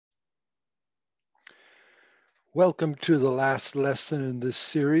Welcome to the last lesson in this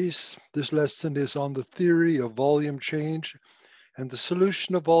series. This lesson is on the theory of volume change and the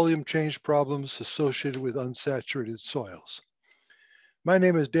solution of volume change problems associated with unsaturated soils. My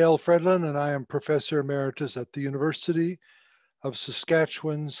name is Del Fredlund and I am Professor Emeritus at the University of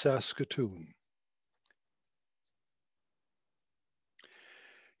Saskatchewan, Saskatoon.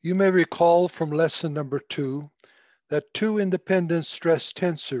 You may recall from lesson number 2 that two independent stress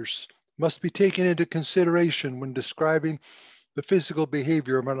tensors must be taken into consideration when describing the physical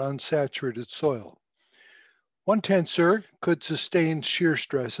behavior of an unsaturated soil. One tensor could sustain shear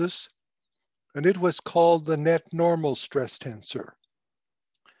stresses, and it was called the net normal stress tensor.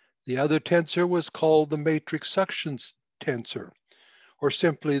 The other tensor was called the matrix suction tensor, or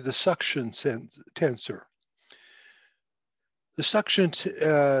simply the suction tensor. The suction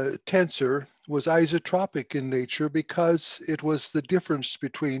tensor was isotropic in nature because it was the difference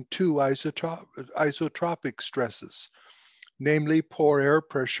between two isotropic stresses, namely pore air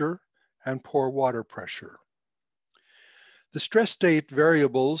pressure and pore water pressure. The stress state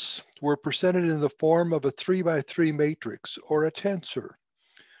variables were presented in the form of a 3x3 matrix or a tensor.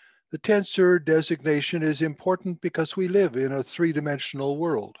 The tensor designation is important because we live in a three-dimensional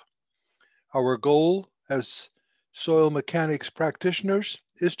world. Our goal as soil mechanics practitioners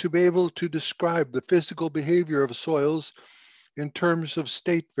is to be able to describe the physical behavior of soils in terms of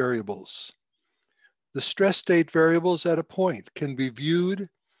state variables. The stress state variables at a point can be viewed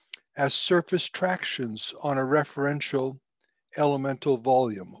as surface tractions on a referential elemental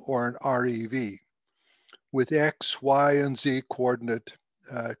volume, or an REV, with X, Y, and Z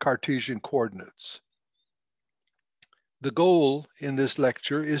Cartesian coordinates. The goal in this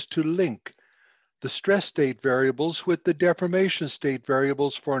lecture is to link the stress state variables with the deformation state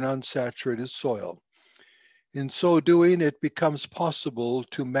variables for an unsaturated soil. In so doing, it becomes possible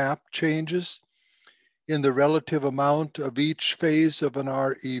to map changes in the relative amount of each phase of an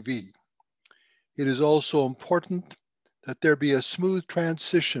REV. It is also important that there be a smooth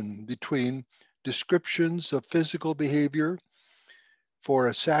transition between descriptions of physical behavior for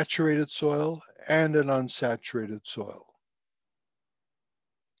a saturated soil and an unsaturated soil.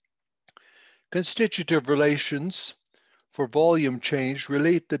 Constitutive relations for volume change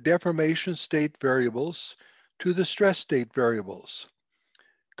relate the deformation state variables to the stress state variables.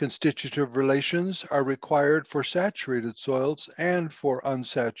 Constitutive relations are required for saturated soils and for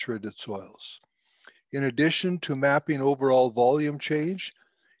unsaturated soils. In addition to mapping overall volume change,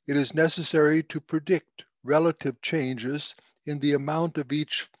 it is necessary to predict relative changes in the amount of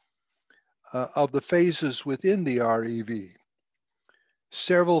each of the phases within the REV.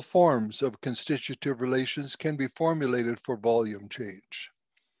 Several forms of constitutive relations can be formulated for volume change.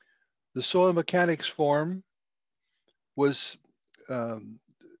 The soil mechanics form was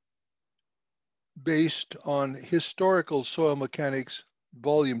based on historical soil mechanics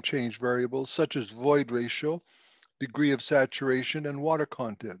volume change variables such as void ratio, degree of saturation, and water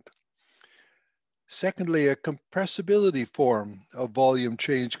content. Secondly, a compressibility form of volume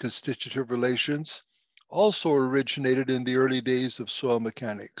change constitutive relations also originated in the early days of soil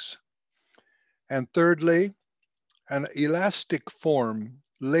mechanics. And thirdly, an elastic form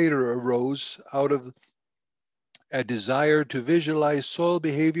later arose out of a desire to visualize soil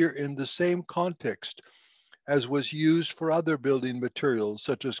behavior in the same context as was used for other building materials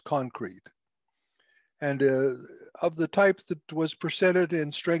such as concrete, and of the type that was presented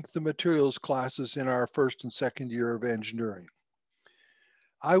in strength of materials classes in our first and second year of engineering.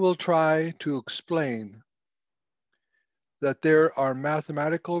 I will try to explain that there are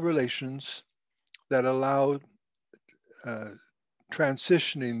mathematical relations that allow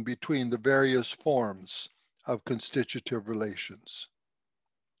transitioning between the various forms of constitutive relations.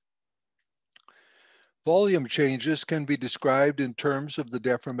 Volume changes can be described in terms of the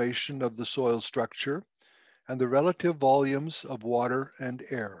deformation of the soil structure and the relative volumes of water and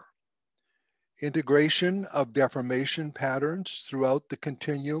air. Integration of deformation patterns throughout the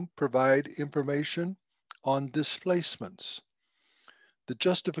continuum provide information on displacements. The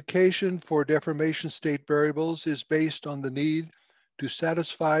justification for deformation state variables is based on the need to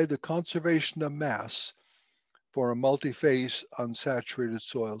satisfy the conservation of mass for a multi-phase unsaturated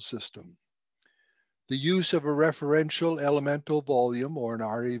soil system. The use of a referential elemental volume, or an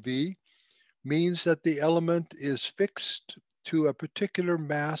REV, means that the element is fixed to a particular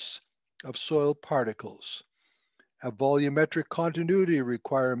mass of soil particles. A volumetric continuity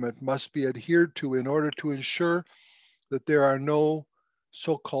requirement must be adhered to in order to ensure that there are no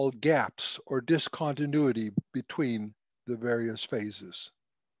so-called gaps or discontinuity between the various phases.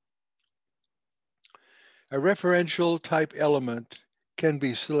 A referential type element can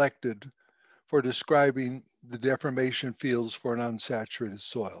be selected for describing the deformation fields for an unsaturated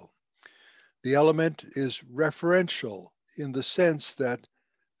soil. The element is referential in the sense that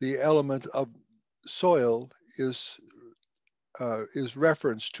the element of soil is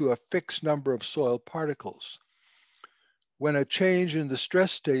referenced to a fixed number of soil particles. When a change in the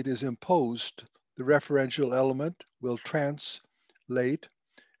stress state is imposed, the referential element will translate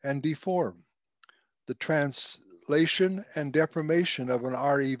and deform. The translation and deformation of an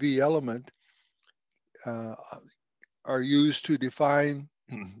REV element are used to define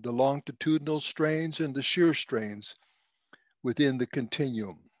the longitudinal strains and the shear strains within the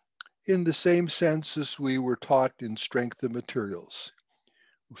continuum, in the same sense as we were taught in strength of materials.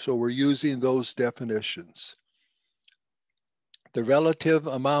 So we're using those definitions. The relative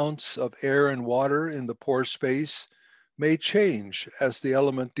amounts of air and water in the pore space may change as the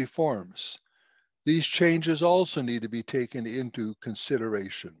element deforms. These changes also need to be taken into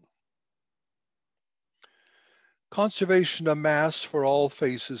consideration. Conservation of mass for all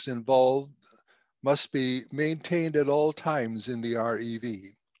phases involved must be maintained at all times in the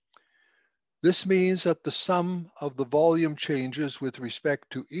REV. This means that the sum of the volume changes with respect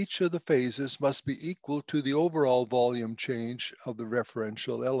to each of the phases must be equal to the overall volume change of the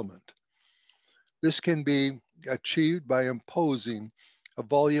referential element. This can be achieved by imposing a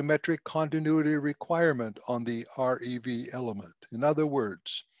volumetric continuity requirement on the REV element. In other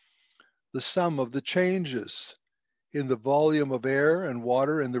words, the sum of the changes in the volume of air and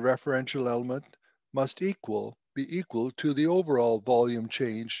water in the referential element must be equal to the overall volume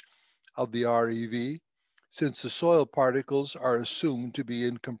change of the REV, since the soil particles are assumed to be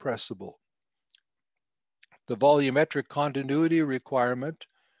incompressible. The volumetric continuity requirement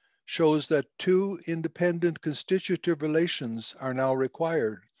shows that two independent constitutive relations are now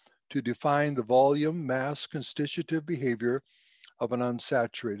required to define the volume mass constitutive behavior of an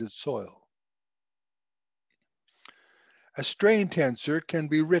unsaturated soil. A strain tensor can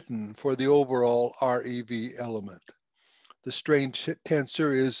be written for the overall REV element. The strain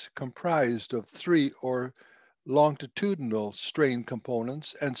tensor is comprised of 3 longitudinal strain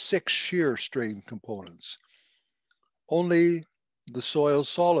components and 6 shear strain components. Only the soil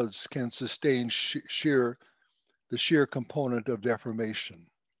solids can sustain the shear component of deformation.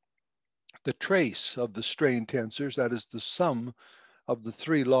 The trace of the strain tensors, that is the sum of the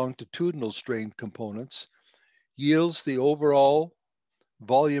 3 longitudinal strain components, yields the overall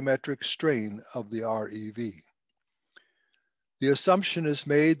volumetric strain of the REV. The assumption is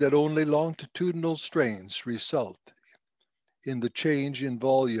made that only longitudinal strains result in the change in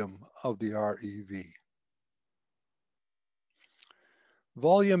volume of the REV.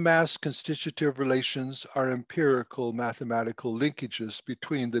 Volume mass constitutive relations are empirical mathematical linkages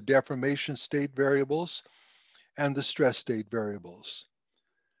between the deformation state variables and the stress state variables.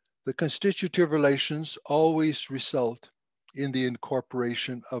 The constitutive relations always result in the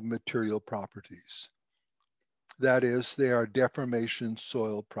incorporation of material properties. That is, they are deformation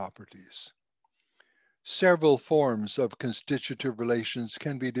soil properties. Several forms of constitutive relations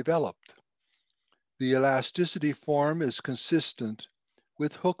can be developed. The elasticity form is consistent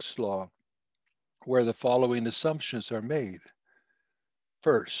with Hooke's law, where the following assumptions are made.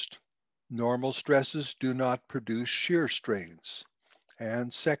 First, normal stresses do not produce shear strains.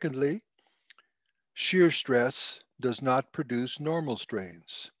 And secondly, shear stress does not produce normal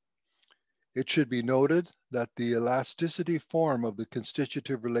strains. It should be noted that the elasticity form of the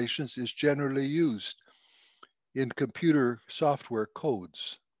constitutive relations is generally used in computer software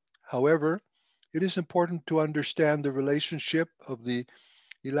codes. However, it is important to understand the relationship of the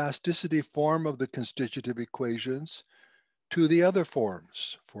elasticity form of the constitutive equations to the other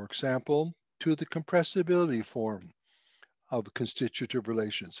forms, for example, to the compressibility form of constitutive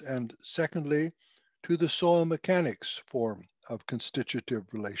relations, and secondly, to the soil mechanics form of constitutive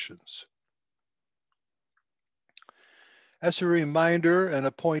relations. As a reminder and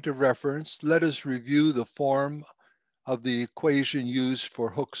a point of reference, let us review the form of the equation used for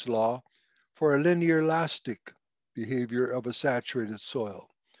Hooke's law for a linear elastic behavior of a saturated soil.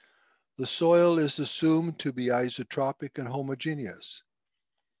 The soil is assumed to be isotropic and homogeneous.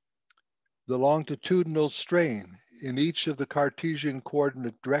 The longitudinal strain in each of the Cartesian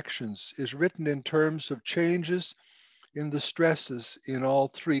coordinate directions is written in terms of changes in the stresses in all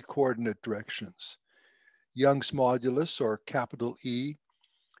 3 coordinate directions. Young's modulus, or capital E,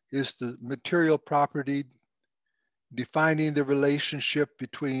 is the material property defining the relationship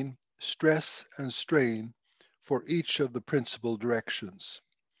between stress and strain for each of the principal directions.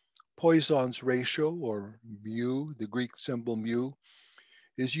 Poisson's ratio, or mu, the Greek symbol mu,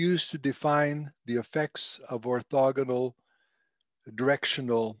 is used to define the effects of orthogonal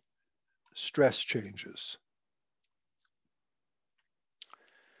directional stress changes.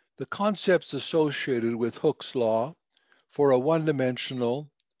 The concepts associated with Hooke's law for a one-dimensional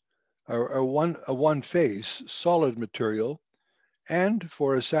or a one-phase solid material and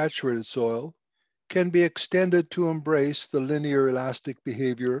for a saturated soil can be extended to embrace the linear elastic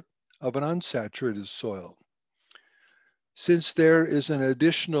behavior of an unsaturated soil. Since there is an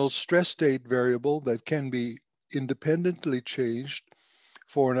additional stress state variable that can be independently changed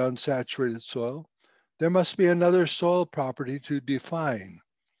for an unsaturated soil, there must be another soil property to define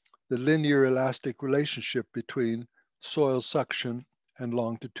the linear elastic relationship between soil suction and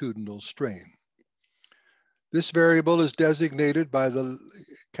longitudinal strain. This variable is designated by the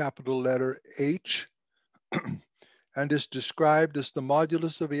capital letter H and is described as the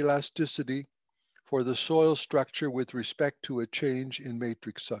modulus of elasticity for the soil structure with respect to a change in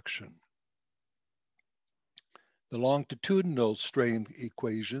matrix suction. The longitudinal strain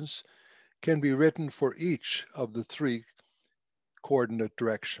equations can be written for each of the three coordinate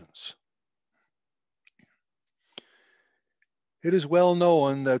directions. It is well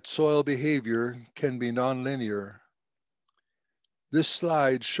known that soil behavior can be nonlinear. This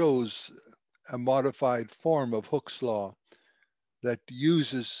slide shows a modified form of Hooke's law that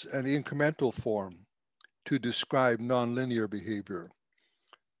uses an incremental form to describe nonlinear behavior.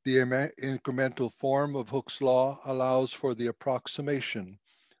 The incremental form of Hooke's law allows for the approximation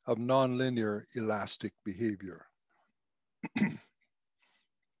of nonlinear elastic behavior.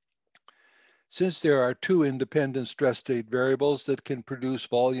 Since there are two independent stress state variables that can produce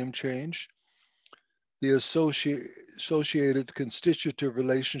volume change, the associated constitutive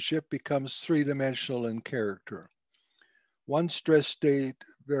relationship becomes three-dimensional in character. One stress state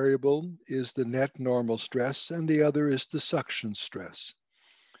variable is the net normal stress and the other is the suction stress.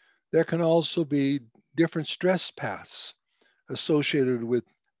 There can also be different stress paths associated with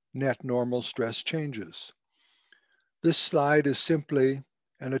net normal stress changes. This slide is simply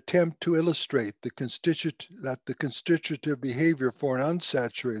an attempt to illustrate the constitutive behavior for an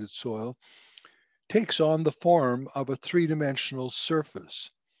unsaturated soil takes on the form of a three-dimensional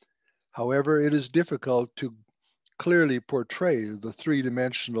surface. However, it is difficult to clearly portray the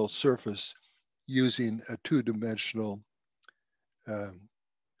three-dimensional surface using a two-dimensional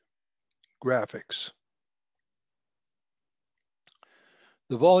graphics.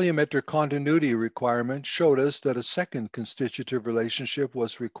 The volumetric continuity requirement showed us that a second constitutive relationship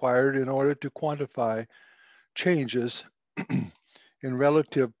was required in order to quantify changes in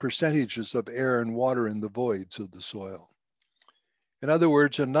relative percentages of air and water in the voids of the soil. In other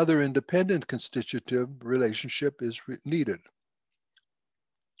words, another independent constitutive relationship is needed.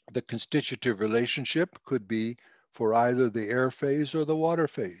 The constitutive relationship could be for either the air phase or the water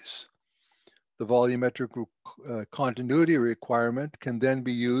phase. The volumetric continuity requirement can then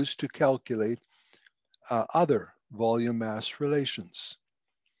be used to calculate other volume mass relations.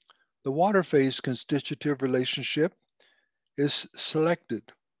 The water phase constitutive relationship is selected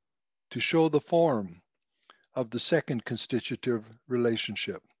to show the form of the second constitutive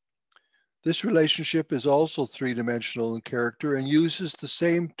relationship. This relationship is also three-dimensional in character and uses the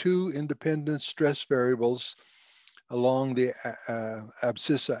same two independent stress variables along the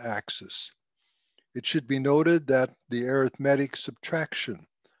abscissa axis. It should be noted that the arithmetic subtraction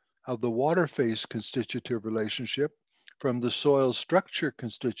of the water phase constitutive relationship from the soil structure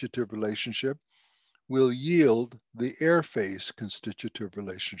constitutive relationship will yield the air phase constitutive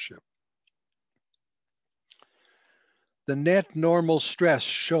relationship. The net normal stress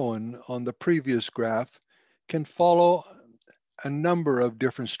shown on the previous graph can follow a number of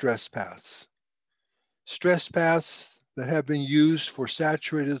different stress paths. Stress paths that have been used for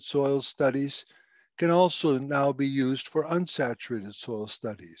saturated soil studies can also now be used for unsaturated soil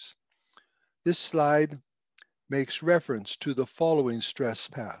studies. This slide makes reference to the following stress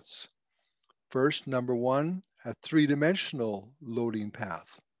paths. First, number one, a three-dimensional loading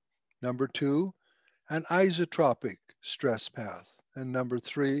path. Number two, an isotropic stress path. And number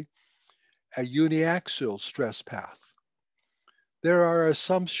three, a uniaxial stress path. There are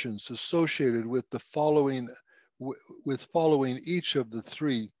assumptions associated with the following each of the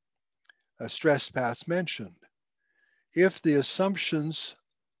three stress paths mentioned. If the assumptions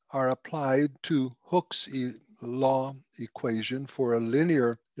are applied to Hooke's law equation for a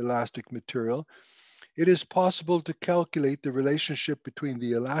linear elastic material, it is possible to calculate the relationship between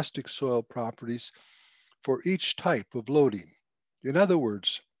the elastic soil properties for each type of loading. In other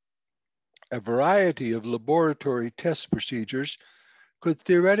words, a variety of laboratory test procedures could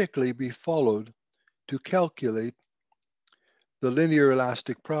theoretically be followed to calculate the linear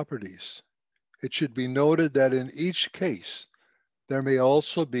elastic properties. It should be noted that in each case, There may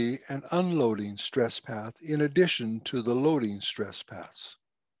also be an unloading stress path in addition to the loading stress paths.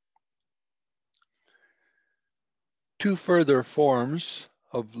 Two further forms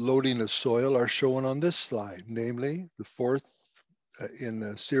of loading a soil are shown on this slide, namely the fourth in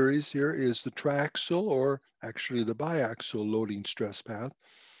the series here is the triaxial, or actually the biaxial loading stress path.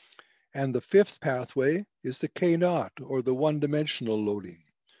 And the fifth pathway is the K-naught, or the one-dimensional loading.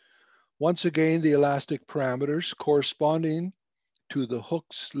 Once again, the elastic parameters corresponding to the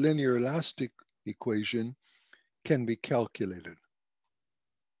Hooke's linear elastic equation can be calculated.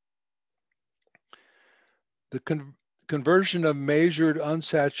 The conversion of measured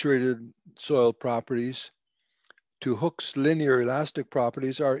unsaturated soil properties to Hooke's linear elastic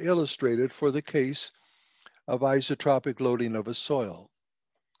properties are illustrated for the case of isotropic loading of a soil.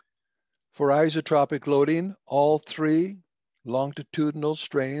 For isotropic loading, all three longitudinal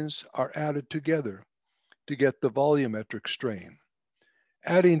strains are added together to get the volumetric strain.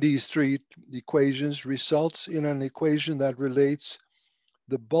 Adding these three equations results in an equation that relates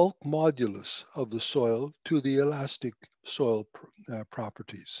the bulk modulus of the soil to the elastic soil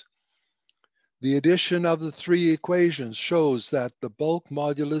properties. The addition of the three equations shows that the bulk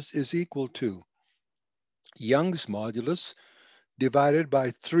modulus is equal to Young's modulus divided by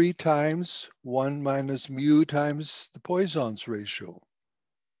 3 times 1 minus mu times the Poisson's ratio.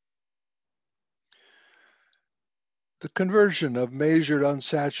 The conversion of measured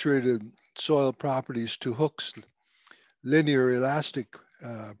unsaturated soil properties to Hooke's linear elastic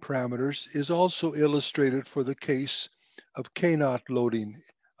parameters is also illustrated for the case of K-naught loading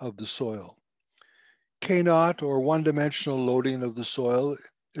of the soil. K-naught, or one-dimensional loading of the soil,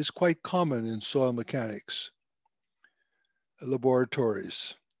 is quite common in soil mechanics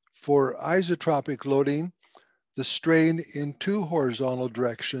laboratories. For isotropic loading, the strain in two horizontal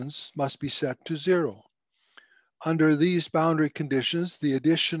directions must be set to 0. Under these boundary conditions, the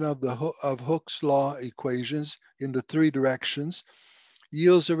addition of Hooke's law equations in the three directions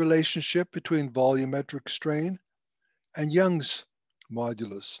yields a relationship between volumetric strain and Young's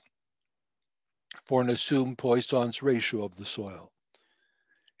modulus for an assumed Poisson's ratio of the soil.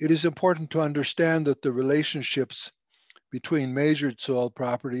 It is important to understand that the relationships between measured soil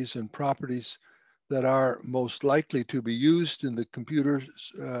properties and properties that are most likely to be used in the computer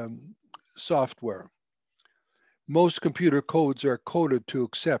software. Most computer codes are coded to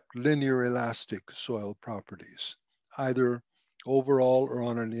accept linear elastic soil properties, either overall or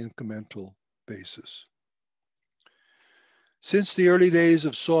on an incremental basis. Since the early days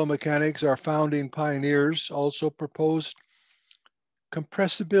of soil mechanics, our founding pioneers also proposed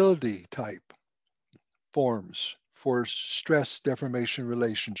compressibility type forms for stress deformation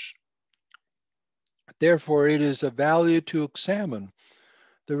relations. Therefore, it is of value to examine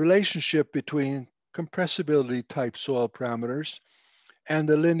the relationship between compressibility type soil parameters and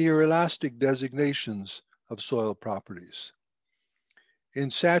the linear elastic designations of soil properties. In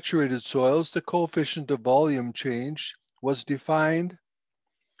saturated soils, the coefficient of volume change was defined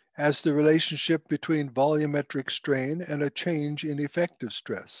as the relationship between volumetric strain and a change in effective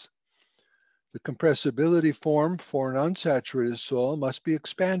stress. The compressibility form for an unsaturated soil must be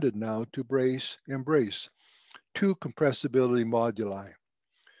expanded now to embrace two compressibility moduli.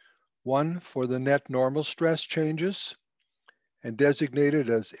 One for the net normal stress changes and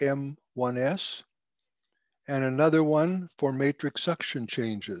designated as M1S, and another one for matrix suction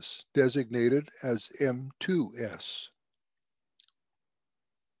changes designated as M2S.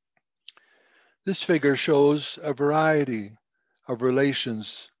 This figure shows a variety of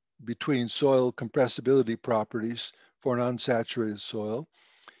relations between soil compressibility properties for an unsaturated soil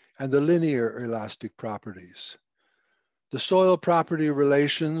and the linear elastic properties. The soil property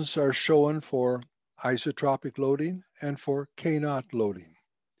relations are shown for isotropic loading and for K-naught loading.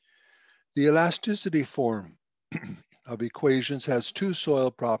 The elasticity form of equations has two soil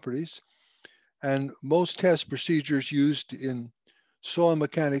properties, and most test procedures used in soil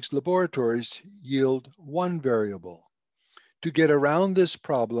mechanics laboratories yield one variable. To get around this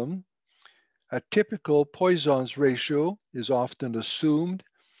problem, a typical Poisson's ratio is often assumed,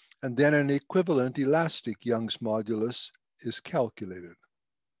 and then an equivalent elastic Young's modulus is calculated.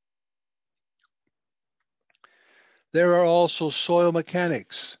 There are also soil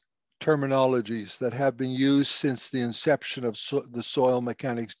mechanics terminologies that have been used since the inception of the soil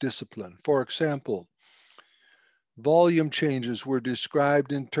mechanics discipline. For example, volume changes were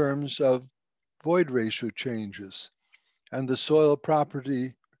described in terms of void ratio changes, and the soil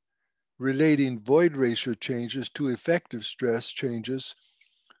property relating void ratio changes to effective stress changes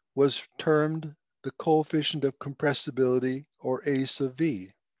was termed the coefficient of compressibility, or A sub V.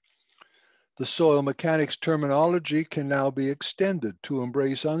 The soil mechanics terminology can now be extended to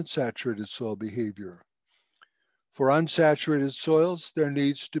embrace unsaturated soil behavior. For unsaturated soils, there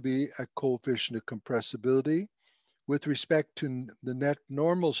needs to be a coefficient of compressibility with respect to the net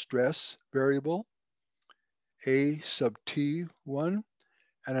normal stress variable, A sub T1,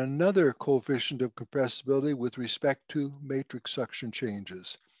 and another coefficient of compressibility with respect to matrix suction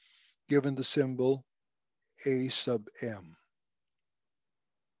changes, given the symbol A sub M.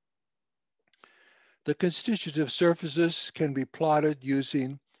 The constitutive surfaces can be plotted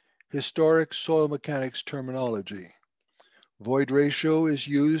using historic soil mechanics terminology. Void ratio is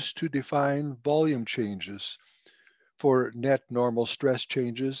used to define volume changes for net normal stress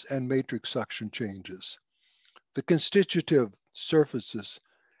changes and matrix suction changes. The constitutive surfaces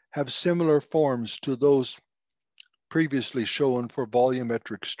have similar forms to those previously shown for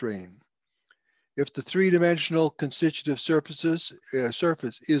volumetric strain. If the three-dimensional constitutive surface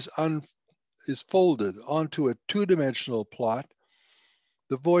is folded onto a two-dimensional plot,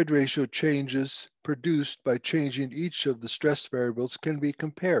 the void ratio changes produced by changing each of the stress variables can be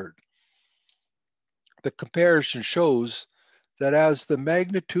compared. The comparison shows that as the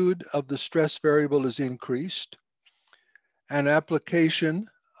magnitude of the stress variable is increased, an application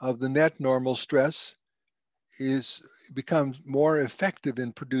of the net normal stress becomes more effective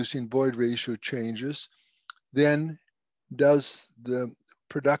in producing void ratio changes than does the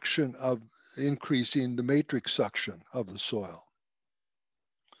production of increasing the matrix suction of the soil.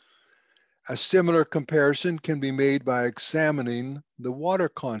 A similar comparison can be made by examining the water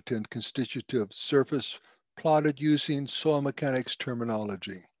content constitutive surface plotted using soil mechanics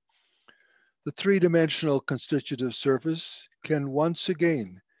terminology. The three-dimensional constitutive surface can once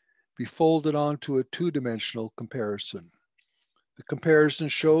again be folded onto a two-dimensional comparison. The comparison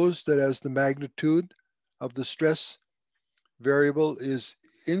shows that as the magnitude of the stress variable is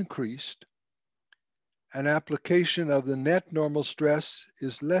increased, an application of the net normal stress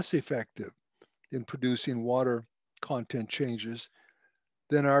is less effective in producing water content changes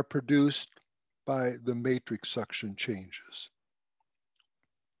than are produced by the matrix suction changes.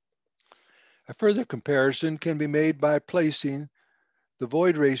 A further comparison can be made by placing the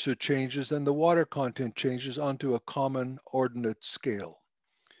void ratio changes and the water content changes onto a common ordinate scale.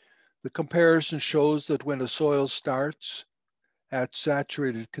 The comparison shows that when a soil starts at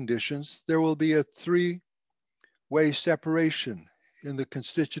saturated conditions, there will be a three-way separation in the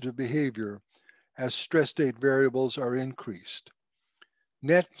constitutive behavior as stress state variables are increased.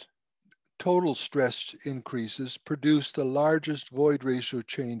 Net total stress increases produce the largest void ratio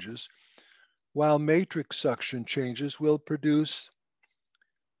changes, while matrix suction changes will produce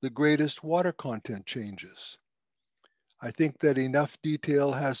the greatest water content changes. I think that enough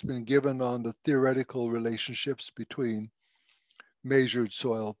detail has been given on the theoretical relationships between measured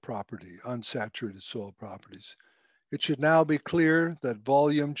soil property, unsaturated soil properties. It should now be clear that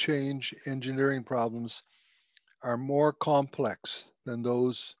volume change engineering problems are more complex than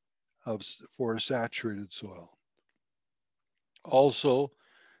those for a saturated soil. Also,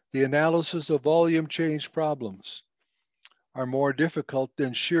 the analysis of volume change problems are more difficult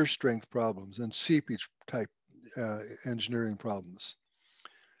than shear strength problems and seepage type engineering problems.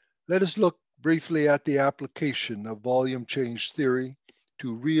 Let us look briefly at the application of volume change theory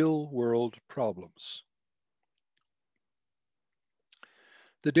to real-world problems.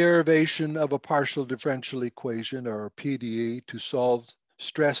 The derivation of a partial differential equation, or PDE, to solve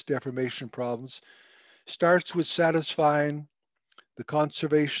stress deformation problems starts with satisfying the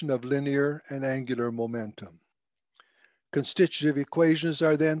conservation of linear and angular momentum. Constitutive equations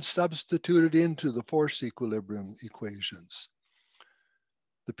are then substituted into the force equilibrium equations.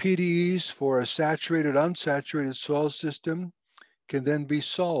 The PDEs for a saturated, unsaturated soil system can then be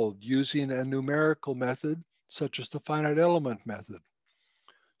solved using a numerical method such as the finite element method.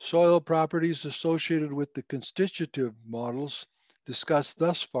 Soil properties associated with the constitutive models discussed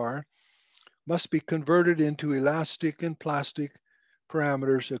thus far must be converted into elastic and plastic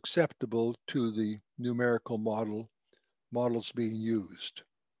parameters acceptable to the numerical models being used.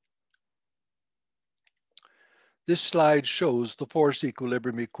 This slide shows the force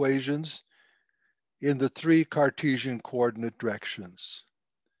equilibrium equations in the three Cartesian coordinate directions.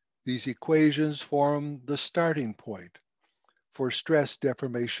 These equations form the starting point for stress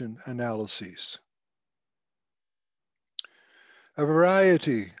deformation analyses. A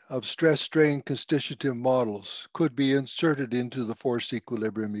variety of stress-strain constitutive models could be inserted into the force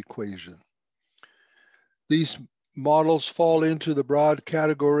equilibrium equation. These models fall into the broad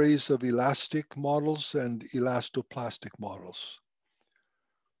categories of elastic models and elastoplastic models.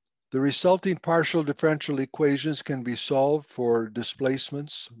 The resulting partial differential equations can be solved for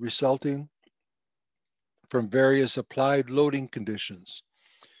displacements resulting from various applied loading conditions.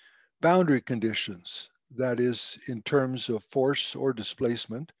 Boundary conditions, that is, in terms of force or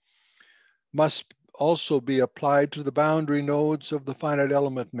displacement, must also be applied to the boundary nodes of the finite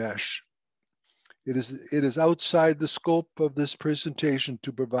element mesh. It is outside the scope of this presentation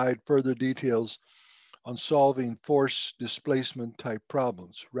to provide further details on solving force displacement type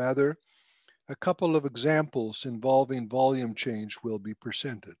problems. Rather, a couple of examples involving volume change will be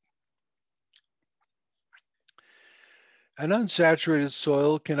presented. An unsaturated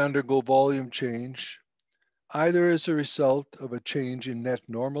soil can undergo volume change either as a result of a change in net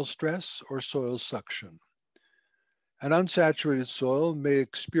normal stress or soil suction. An unsaturated soil may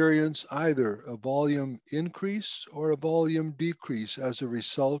experience either a volume increase or a volume decrease as a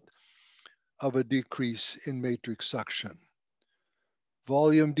result of a decrease in matrix suction.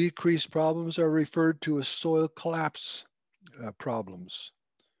 Volume decrease problems are referred to as soil collapse problems.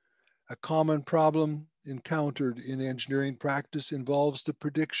 A common problem encountered in engineering practice involves the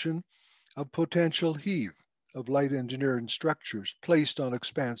prediction of potential heave of light engineering structures placed on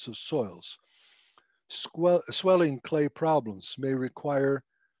expansive soils. Swelling clay problems may require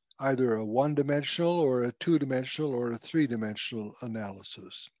either a one-dimensional or a two-dimensional or a three-dimensional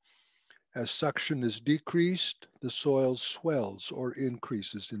analysis. As suction is decreased, the soil swells or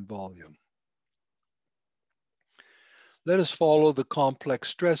increases in volume. Let us follow the complex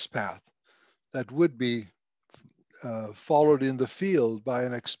stress path that would be followed in the field by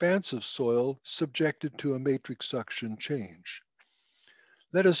an expansive soil subjected to a matrix suction change.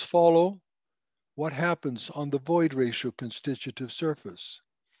 Let us follow what happens on the void ratio constitutive surface.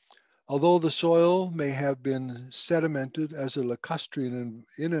 Although the soil may have been sedimented as a lacustrine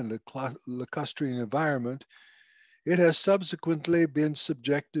in a lacustrine environment, it has subsequently been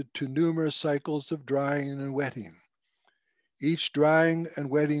subjected to numerous cycles of drying and wetting. Each drying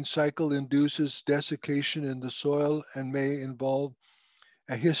and wetting cycle induces desiccation in the soil and may involve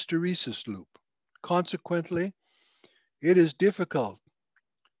a hysteresis loop. Consequently, it is difficult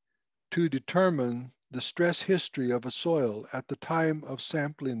to determine the stress history of a soil at the time of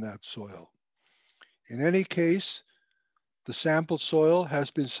sampling that soil. In any case, the sampled soil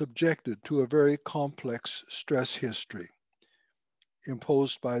has been subjected to a very complex stress history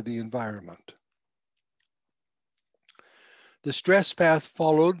imposed by the environment. The stress path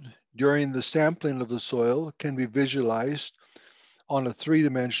followed during the sampling of the soil can be visualized on a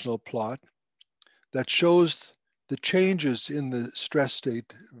three-dimensional plot that shows the changes in the stress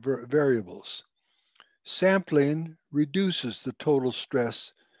state variables. Sampling reduces the total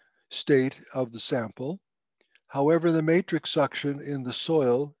stress state of the sample. However, the matrix suction in the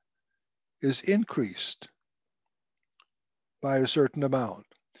soil is increased by a certain amount.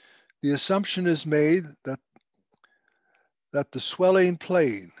 The assumption is made that the swelling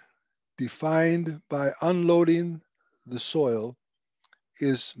plane defined by unloading the soil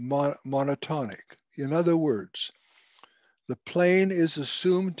is monotonic. In other words, the plane is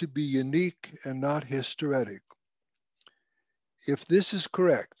assumed to be unique and not hysteretic. If this is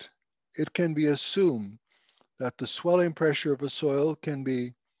correct, it can be assumed that the swelling pressure of a soil can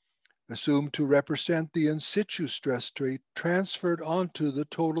be assumed to represent the in situ stress state transferred onto the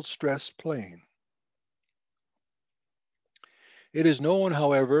total stress plane. It is known,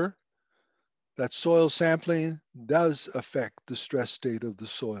 however, that soil sampling does affect the stress state of the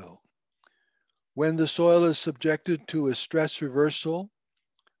soil. When the soil is subjected to a stress reversal,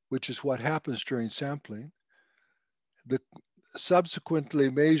 which is what happens during sampling, the subsequently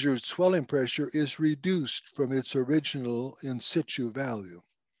measured swelling pressure is reduced from its original in situ value.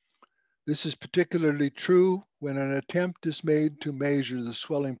 This is particularly true when an attempt is made to measure the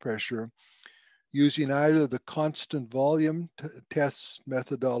swelling pressure using either the constant volume test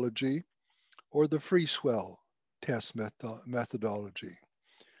methodology or the free swell test methodology.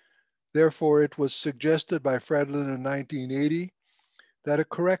 Therefore, it was suggested by Fredlund in 1980 that a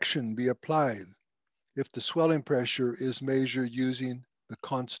correction be applied if the swelling pressure is measured using the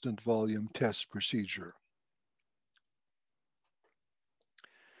constant volume test procedure.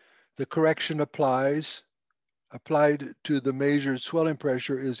 The correction applied to the measured swelling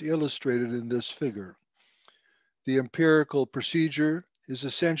pressure is illustrated in this figure. The empirical procedure is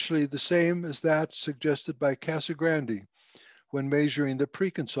essentially the same as that suggested by Casagrande when measuring the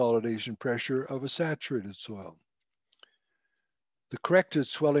pre-consolidation pressure of a saturated soil. The corrected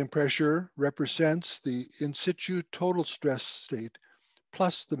swelling pressure represents the in situ total stress state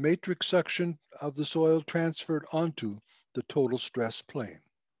plus the matrix suction of the soil transferred onto the total stress plane.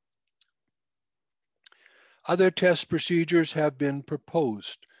 Other test procedures have been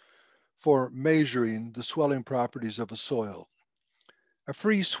proposed for measuring the swelling properties of a soil. A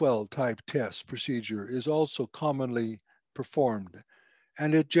free swell type test procedure is also commonly performed,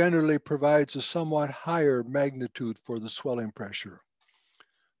 and it generally provides a somewhat higher magnitude for the swelling pressure.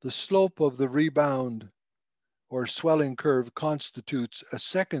 The slope of the rebound or swelling curve constitutes a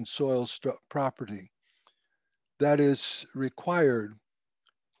second soil property that is required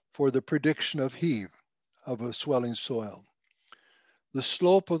for the prediction of heave of a swelling soil. The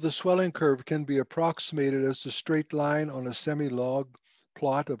slope of the swelling curve can be approximated as the straight line on a semi-log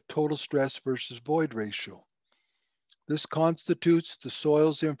plot of total stress versus void ratio. This constitutes the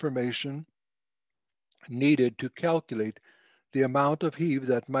soil's information needed to calculate the amount of heave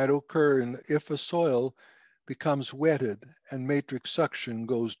that might occur if a soil becomes wetted and matrix suction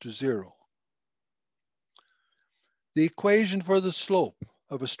goes to zero. The equation for the slope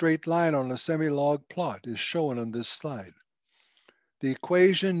of a straight line on a semi-log plot is shown on this slide. The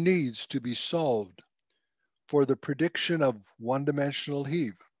equation needs to be solved for the prediction of one-dimensional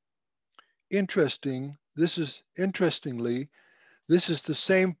heave. Interestingly, this is the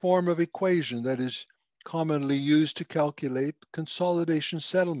same form of equation that is commonly used to calculate consolidation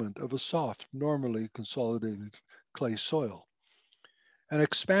settlement of a soft, normally consolidated clay soil. An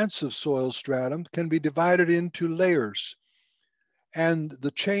expansive soil stratum can be divided into layers, and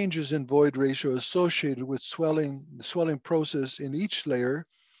the changes in void ratio associated with the swelling process in each layer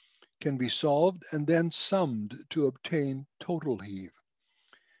can be solved and then summed to obtain total heave.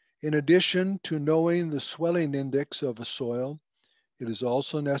 In addition to knowing the swelling index of a soil, it is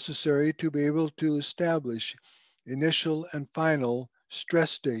also necessary to be able to establish initial and final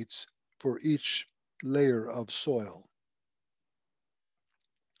stress states for each layer of soil.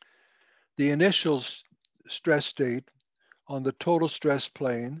 The initial stress state on the total stress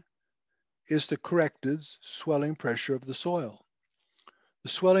plane is the corrected swelling pressure of the soil. The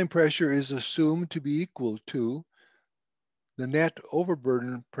swelling pressure is assumed to be equal to the net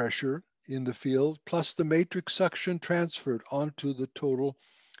overburden pressure in the field plus the matrix suction transferred onto the total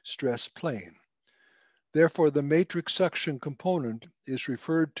stress plane. Therefore, the matrix suction component is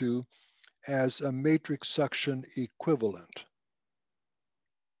referred to as a matrix suction equivalent.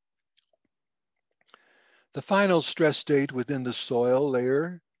 The final stress state within the soil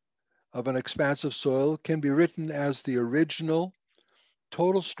layer of an expansive soil can be written as the original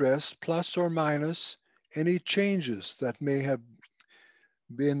total stress plus or minus any changes that may have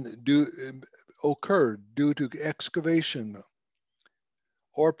occurred due to excavation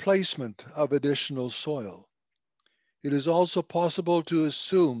or placement of additional soil. It is also possible to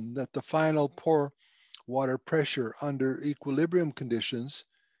assume that the final pore water pressure under equilibrium conditions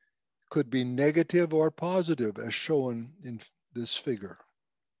could be negative or positive, as shown in this figure.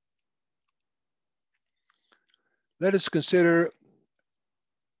 Let us consider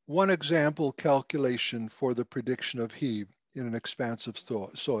one example calculation for the prediction of heave in an expansive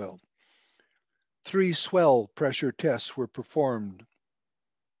soil. 3 swell pressure tests were performed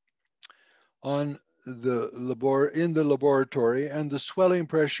in the laboratory, and the swelling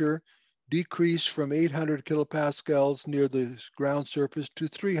pressure decreased from 800 kilopascals near the ground surface to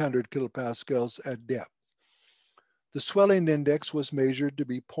 300 kilopascals at depth. The swelling index was measured to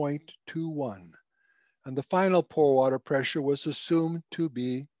be 0.21, and the final pore water pressure was assumed to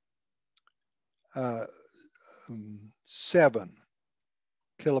be 7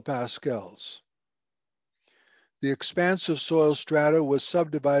 kilopascals. The expansive soil strata was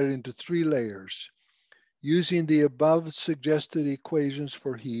subdivided into 3 layers. Using the above suggested equations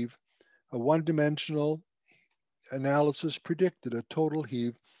for heave, a one-dimensional analysis predicted a total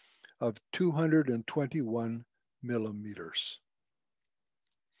heave of 221 millimeters.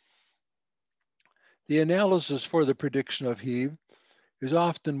 The analysis for the prediction of heave is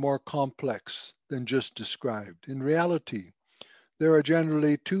often more complex than just described. In reality, there are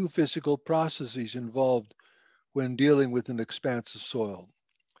generally 2 physical processes involved when dealing with an expansive soil.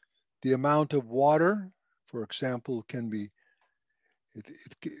 The amount of water, for example, can be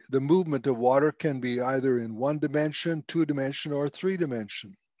the movement of water can be either in 1 dimension, 2 dimension, or 3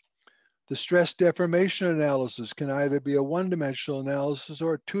 dimension. The stress deformation analysis can either be a 1-dimensional analysis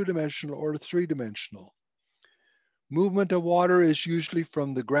or a 2-dimensional or a 3-dimensional. Movement of water is usually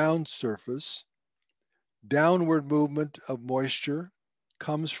from the ground surface. Downward movement of moisture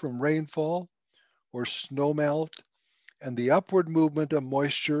comes from rainfall or snowmelt, and the upward movement of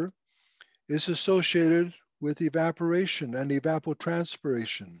moisture is associated with evaporation and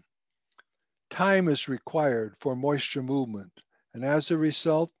evapotranspiration. Time is required for moisture movement, and as a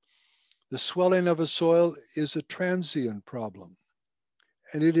result, the swelling of a soil is a transient problem,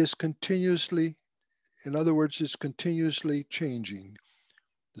 and it is continuously, in other words, it's continuously changing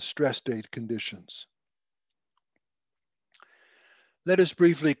the stress state conditions. Let us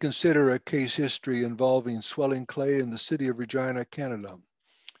briefly consider a case history involving swelling clay in the city of Regina, Canada.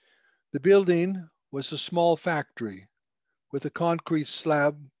 The building was a small factory with a concrete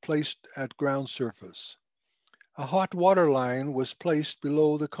slab placed at ground surface. A hot water line was placed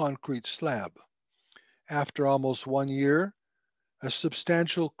below the concrete slab. After almost 1 year, a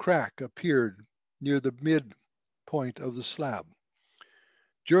substantial crack appeared near the midpoint of the slab.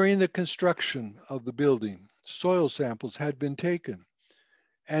 During the construction of the building, soil samples had been taken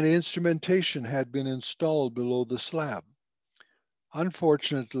and instrumentation had been installed below the slab.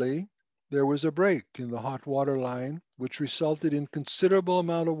 Unfortunately, there was a break in the hot water line, which resulted in considerable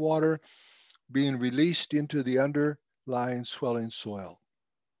amount of water being released into the underlying swelling soil.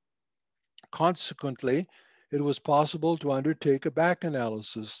 Consequently, it was possible to undertake a back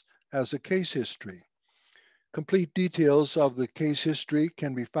analysis as a case history. Complete details of the case history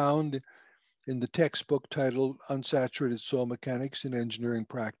can be found in the textbook titled Unsaturated Soil Mechanics in Engineering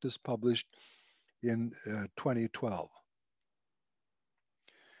Practice, published in 2012.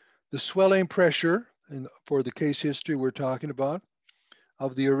 The swelling pressure for the case history we're talking about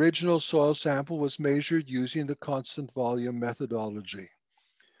of the original soil sample was measured using the constant volume methodology.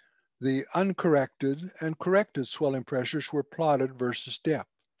 The uncorrected and corrected swelling pressures were plotted versus depth.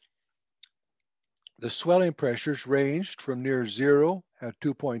 The swelling pressures ranged from near zero at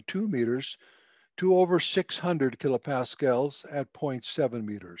 2.2 meters to over 600 kilopascals at 0.7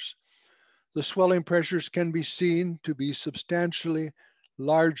 meters. The swelling pressures can be seen to be substantially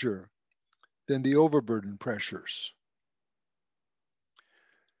larger than the overburden pressures.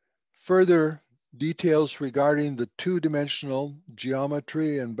 Further details regarding the two-dimensional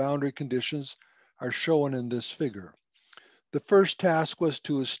geometry and boundary conditions are shown in this figure. The first task was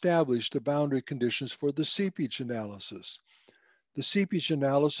to establish the boundary conditions for the seepage analysis. The seepage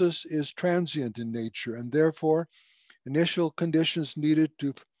analysis is transient in nature, and therefore initial conditions needed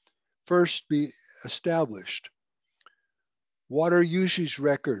to first be established. Water usage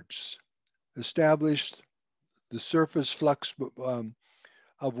records established the surface flux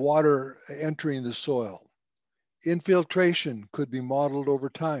of water entering the soil. Infiltration could be modeled over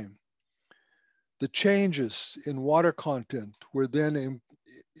time. The changes in water content were then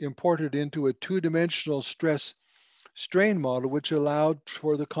imported into a two-dimensional stress strain model, which allowed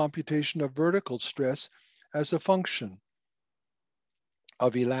for the computation of vertical stress as a function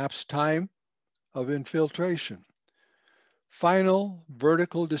of elapsed time of infiltration. Final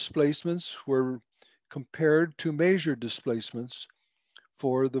vertical displacements were compared to measured displacements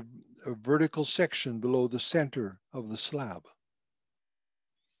for the vertical section below the center of the slab.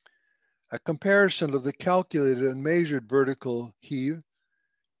 A comparison of the calculated and measured vertical heave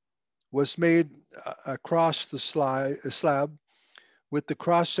was made across the slab with the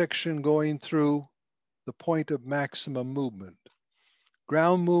cross-section going through the point of maximum movement.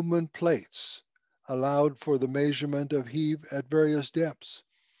 Ground movement plates allowed for the measurement of heave at various depths.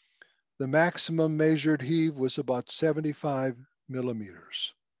 The maximum measured heave was about 75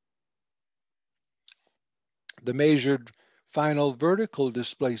 millimeters. The measured final vertical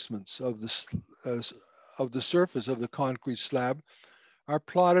displacements of the surface of the concrete slab are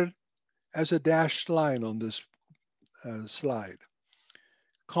plotted as a dashed line on this slide.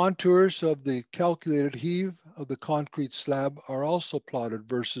 Contours of the calculated heave of the concrete slab are also plotted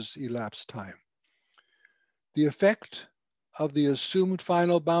versus elapsed time. The effect of the assumed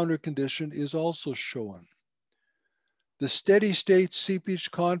final boundary condition is also shown. The steady state seepage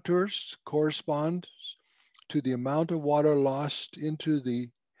contours correspond to the amount of water lost into the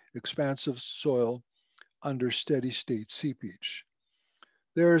expansive soil under steady state seepage.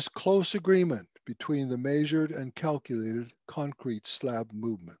 There is close agreement between the measured and calculated concrete slab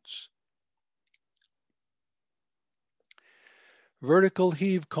movements. Vertical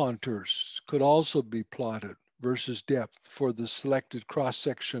heave contours could also be plotted versus depth for the selected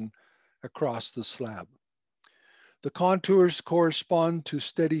cross-section across the slab. The contours correspond to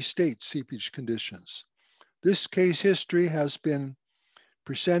steady state seepage conditions. This case history has been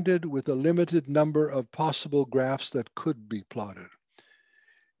presented with a limited number of possible graphs that could be plotted.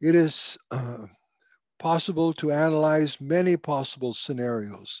 It is possible to analyze many possible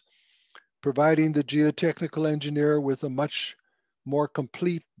scenarios, providing the geotechnical engineer with a much more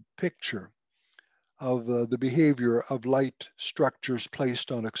complete picture of the behavior of light structures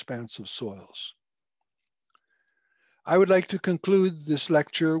placed on expansive soils. I would like to conclude this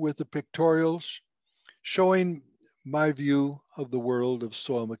lecture with the pictorials showing my view of the world of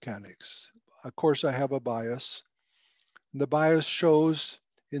soil mechanics. Of course, I have a bias. And the bias shows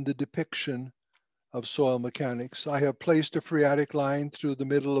in the depiction of soil mechanics. I have placed a phreatic line through the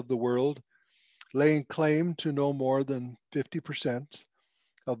middle of the world laying claim to no more than 50%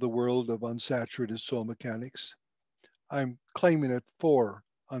 of the world of unsaturated soil mechanics. I'm claiming it for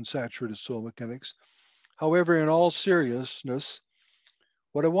unsaturated soil mechanics. However, in all seriousness,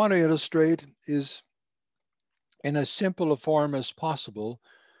 what I want to illustrate is, in as simple a form as possible,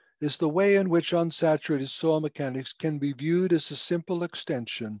 is the way in which unsaturated soil mechanics can be viewed as a simple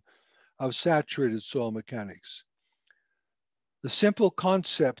extension of saturated soil mechanics. The simple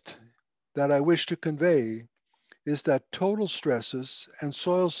concept that I wish to convey is that total stresses and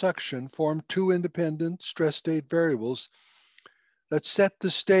soil suction form two independent stress state variables that set the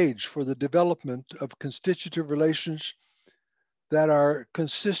stage for the development of constitutive relations that are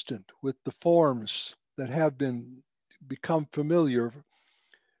consistent with the forms that have become familiar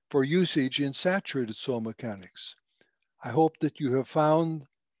for usage in saturated soil mechanics. I hope that you have found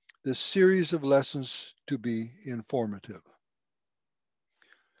this series of lessons to be informative.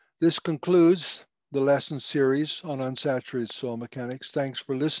 This concludes the lesson series on unsaturated soil mechanics. Thanks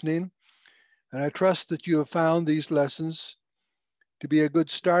for listening, and I trust that you have found these lessons to be a good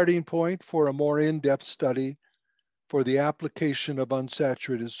starting point for a more in-depth study for the application of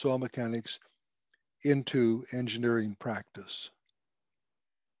unsaturated soil mechanics into engineering practice.